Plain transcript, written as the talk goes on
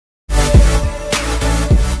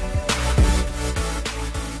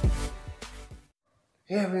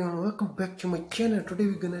Hey everyone, welcome back to my channel. Today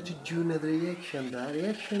we're gonna do another reaction. The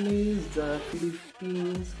reaction is the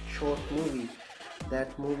Philippines short movie.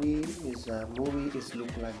 That movie is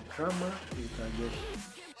look like drama.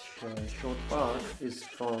 Short part is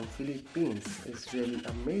from Philippines. It's really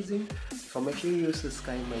amazing. So make sure you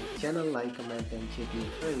subscribe my channel, like, comment, and check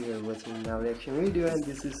your friend. You're watching now reaction video, and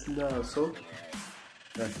this is now. So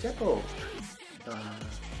let's check out the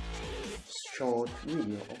short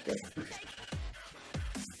video. Okay.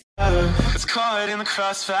 It's caught in the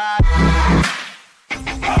crossfire.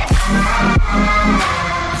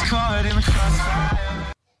 It's caught in the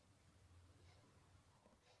crossfire.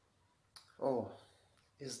 Oh,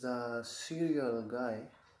 is the serial guy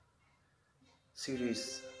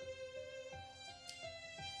series.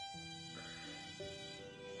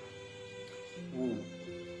 Ooh.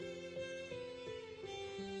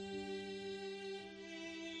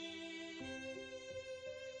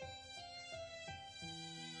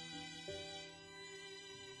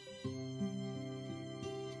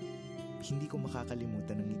 Hindi ko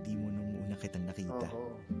makakalimutan ang ngiti mo nung una kitang nakita.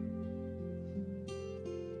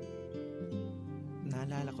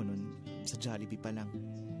 Naalala ko nun, sa Jollibee pa lang,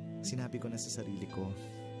 sinabi ko na sa sarili ko,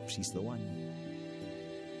 she's the one.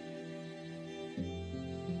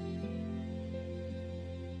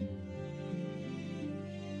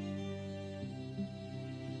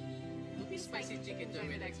 Spicy chicken joy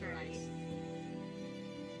with extra rice.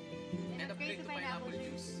 And a plate of pineapple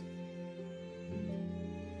juice.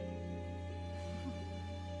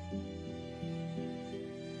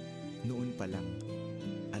 Noon pa lang,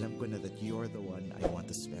 alam ko na that you're the one I want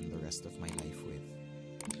to spend the rest of my life with.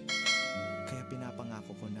 Kaya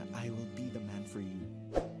pinapangako ko na I will be the man for you.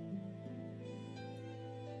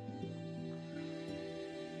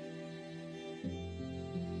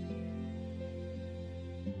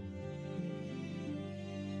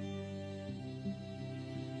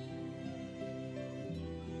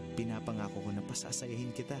 Pinapangako ko na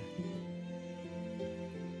pasasayahin kita.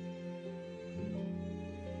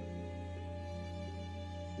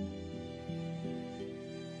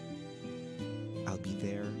 I'll be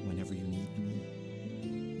there whenever you need me.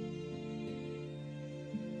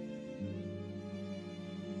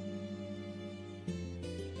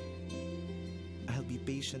 I'll be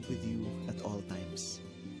patient with you at all times.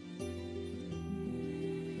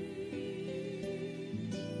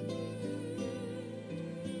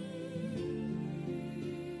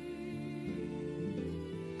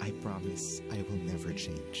 I promise I will never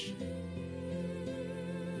change.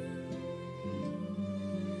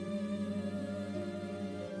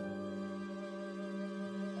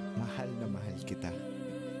 Mahal na mahal kita.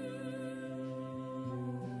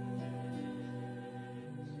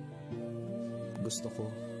 Gusto ko,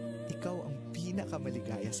 ikaw ang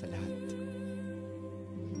pinakamaligaya sa lahat.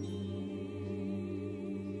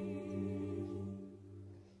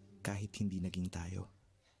 Kahit hindi naging tayo.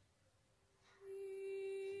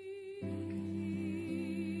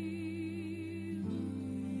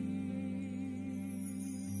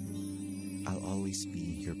 I'll always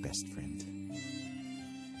be your best friend.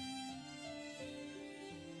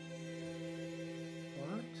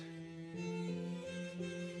 What?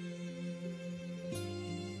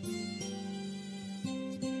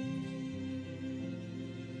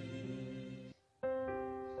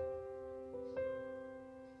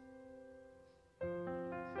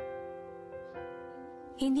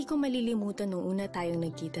 Hindi ko malilimutan nung una tayong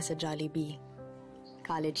nagkita sa Jollibee.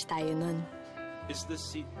 College tayo nun. Is the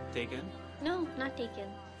seat taken? No, not taken.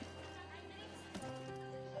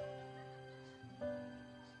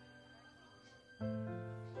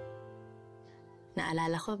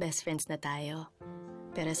 Naalala ko, best friends na tayo.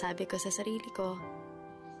 Pero sabi ko sa sarili ko,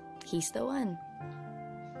 he's the one.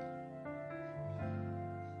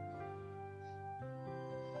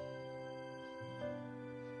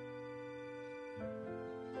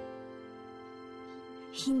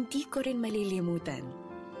 Hindi ko rin malilimutan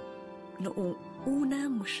noong una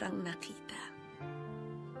mo siyang nakita.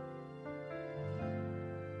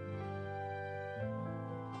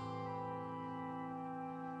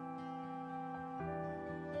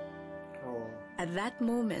 Oh. At that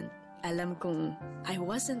moment, alam kong I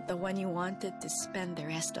wasn't the one you wanted to spend the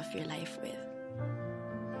rest of your life with.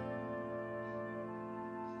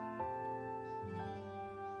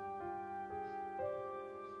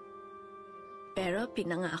 Pero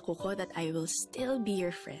pinangako ko that I will still be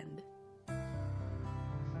your friend.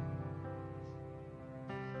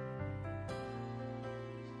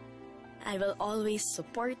 I will always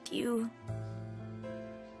support you.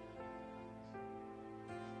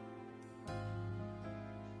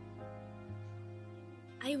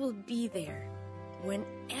 I will be there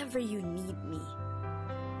whenever you need me.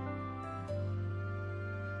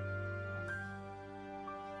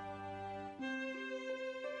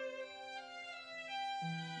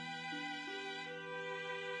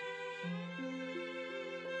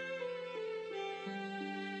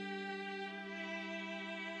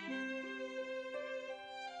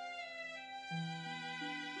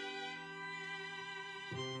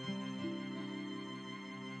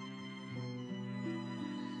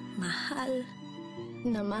 mahal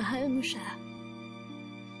na mahal mo siya.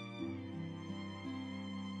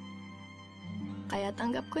 Kaya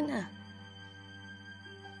tanggap ko na.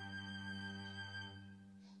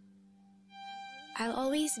 I'll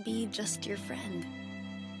always be just your friend.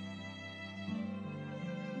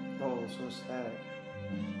 Oh, so sad.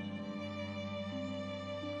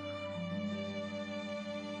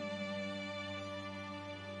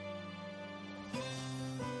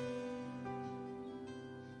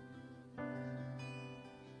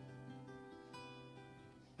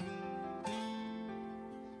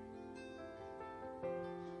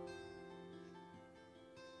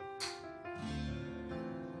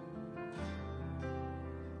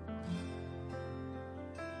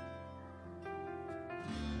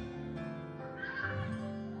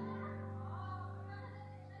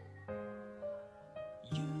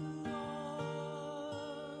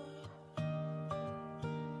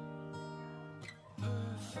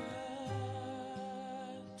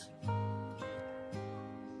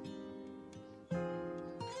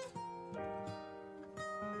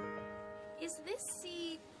 Is this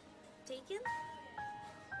seat taken?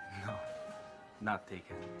 No, not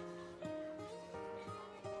taken.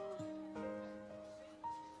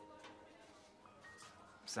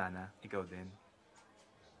 Sana, ikaw din.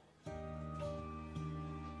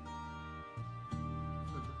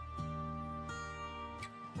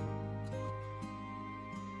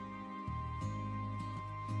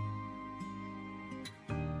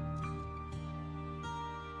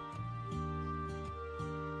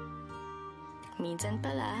 Minsan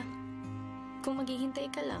pala, kung maghihintay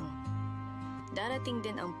ka lang, darating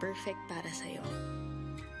din ang perfect para sa'yo.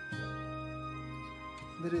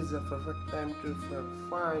 There is a perfect time to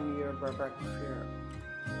find your perfect pair.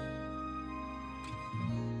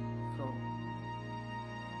 So,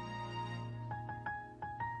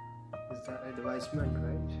 is that advisement,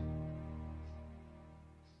 right?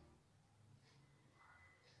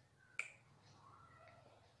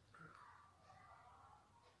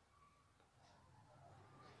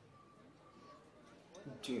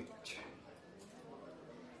 Dude.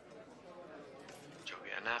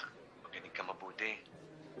 Joey, anak, makinig ka mabuti.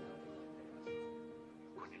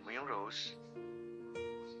 Kunin mo yung rose,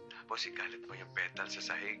 tapos ikalat mo yung petal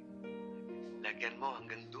sa sahig. Lagyan mo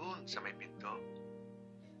hanggang dun sa may pinto.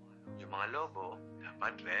 Yung mga lobo,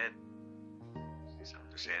 dapat red. Isang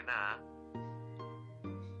dosena, ha?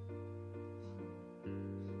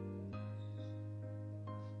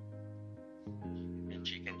 Yung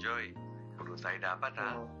chicken joy, puro tayo dapat,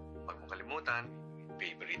 ha? Huwag mo kalimutan,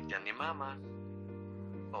 favorite yan ni Mama.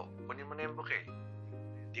 Oh, kunin mo na yung bouquet.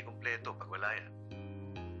 Hindi kumpleto pag wala yan.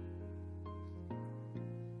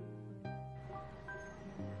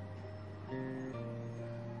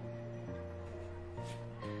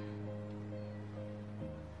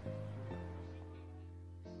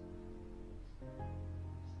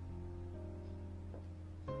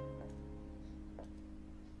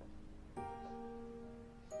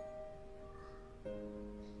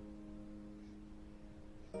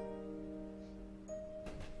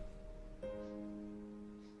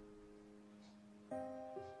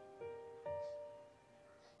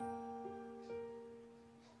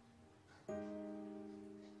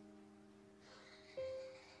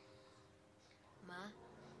 Ma?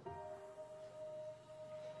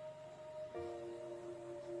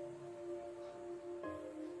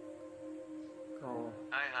 Oh,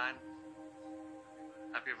 Hi, Han.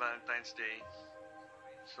 Happy Valentine's Day.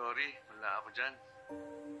 Sorry, wala ako dyan.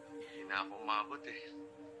 Hindi na ako umabot eh.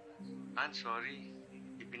 Han, sorry.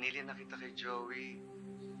 Ipinili na kita kay Joey.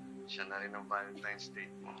 Siya na rin ang Valentine's Day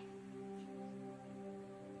mo.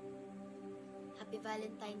 Happy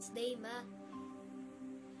Valentine's Day, Ma.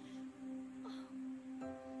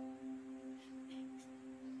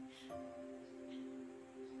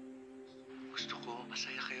 Gusto ko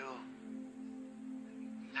masaya kayo.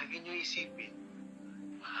 Lagi niyo isipin,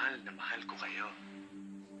 mahal na mahal ko kayo.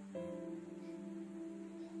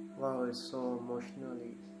 wow, it's so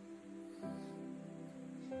emotionally.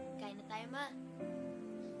 Kain na tayo, Ma.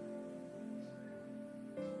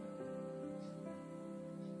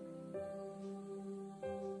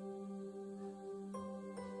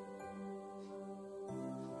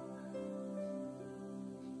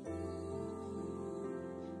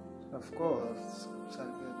 Of course,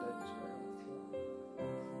 celebrate that child.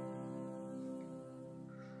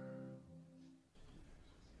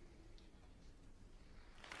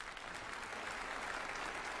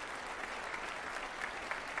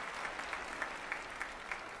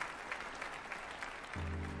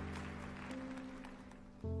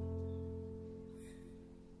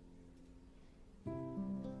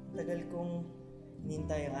 Tagal kong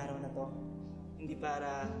hinihintay ang araw na to. Hindi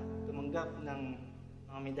para tumanggap ng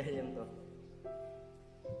mga medalyang to.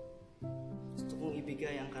 Gusto kong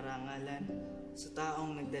ibigay ang karangalan sa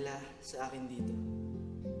taong nagdala sa akin dito.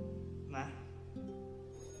 Ma,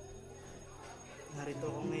 narito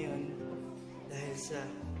ako ngayon dahil sa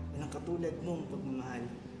walang katulad mong pagmamahal.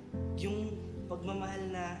 Yung pagmamahal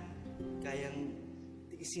na kayang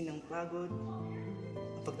tiisin ng pagod,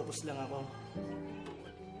 pagtapos lang ako.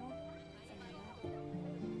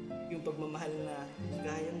 Yung pagmamahal na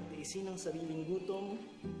kayang tiisin ng sariling gutom,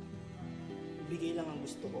 ibigay lang ang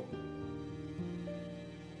gusto ko.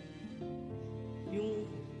 Yung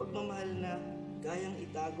pagmamahal na kayang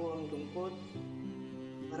itago ang lungkot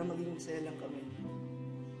para maging masaya lang kami.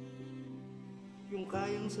 Yung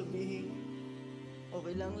kayang sabihin,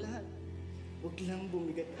 okay lang lahat. Huwag lang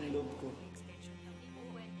bumigat ang loob ko.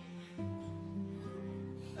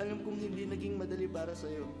 Alam kong hindi naging madali para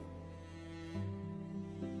sa'yo.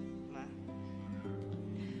 Ma,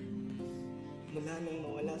 mula nang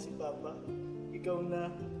mawala si Papa, ikaw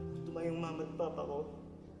na tumayong mama at Papa ko.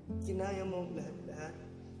 Kinaya mo ang lahat-lahat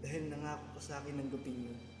dahil nangako ka sa akin ng gupin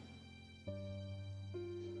mo.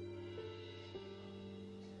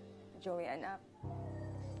 Joey, anak,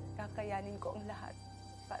 kakayanin ko ang lahat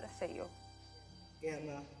para sa iyo. Kaya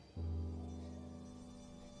nga,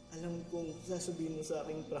 alam kong sasabihin mo sa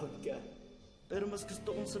akin proud ka. Pero mas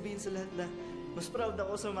gusto kong sabihin sa lahat na mas proud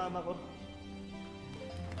ako sa mama ko.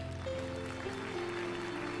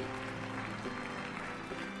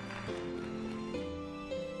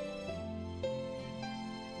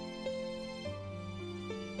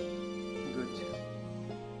 Good.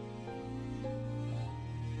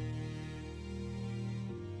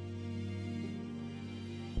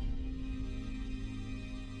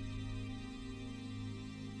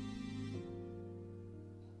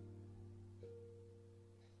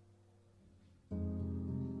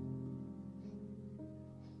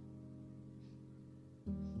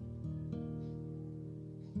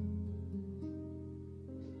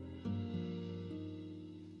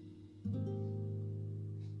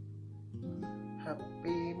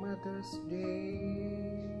 Happy Mother's Day.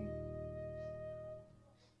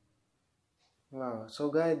 Wow, so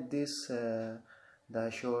guys, this the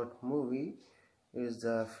short movie is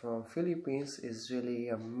from Philippines is really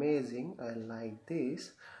amazing. I like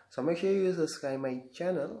this. So make sure you subscribe my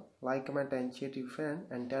channel, like, comment, and share to friend,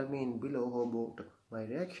 and tell me in below about my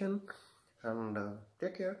reaction. And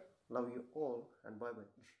take care. Love you all, and bye bye.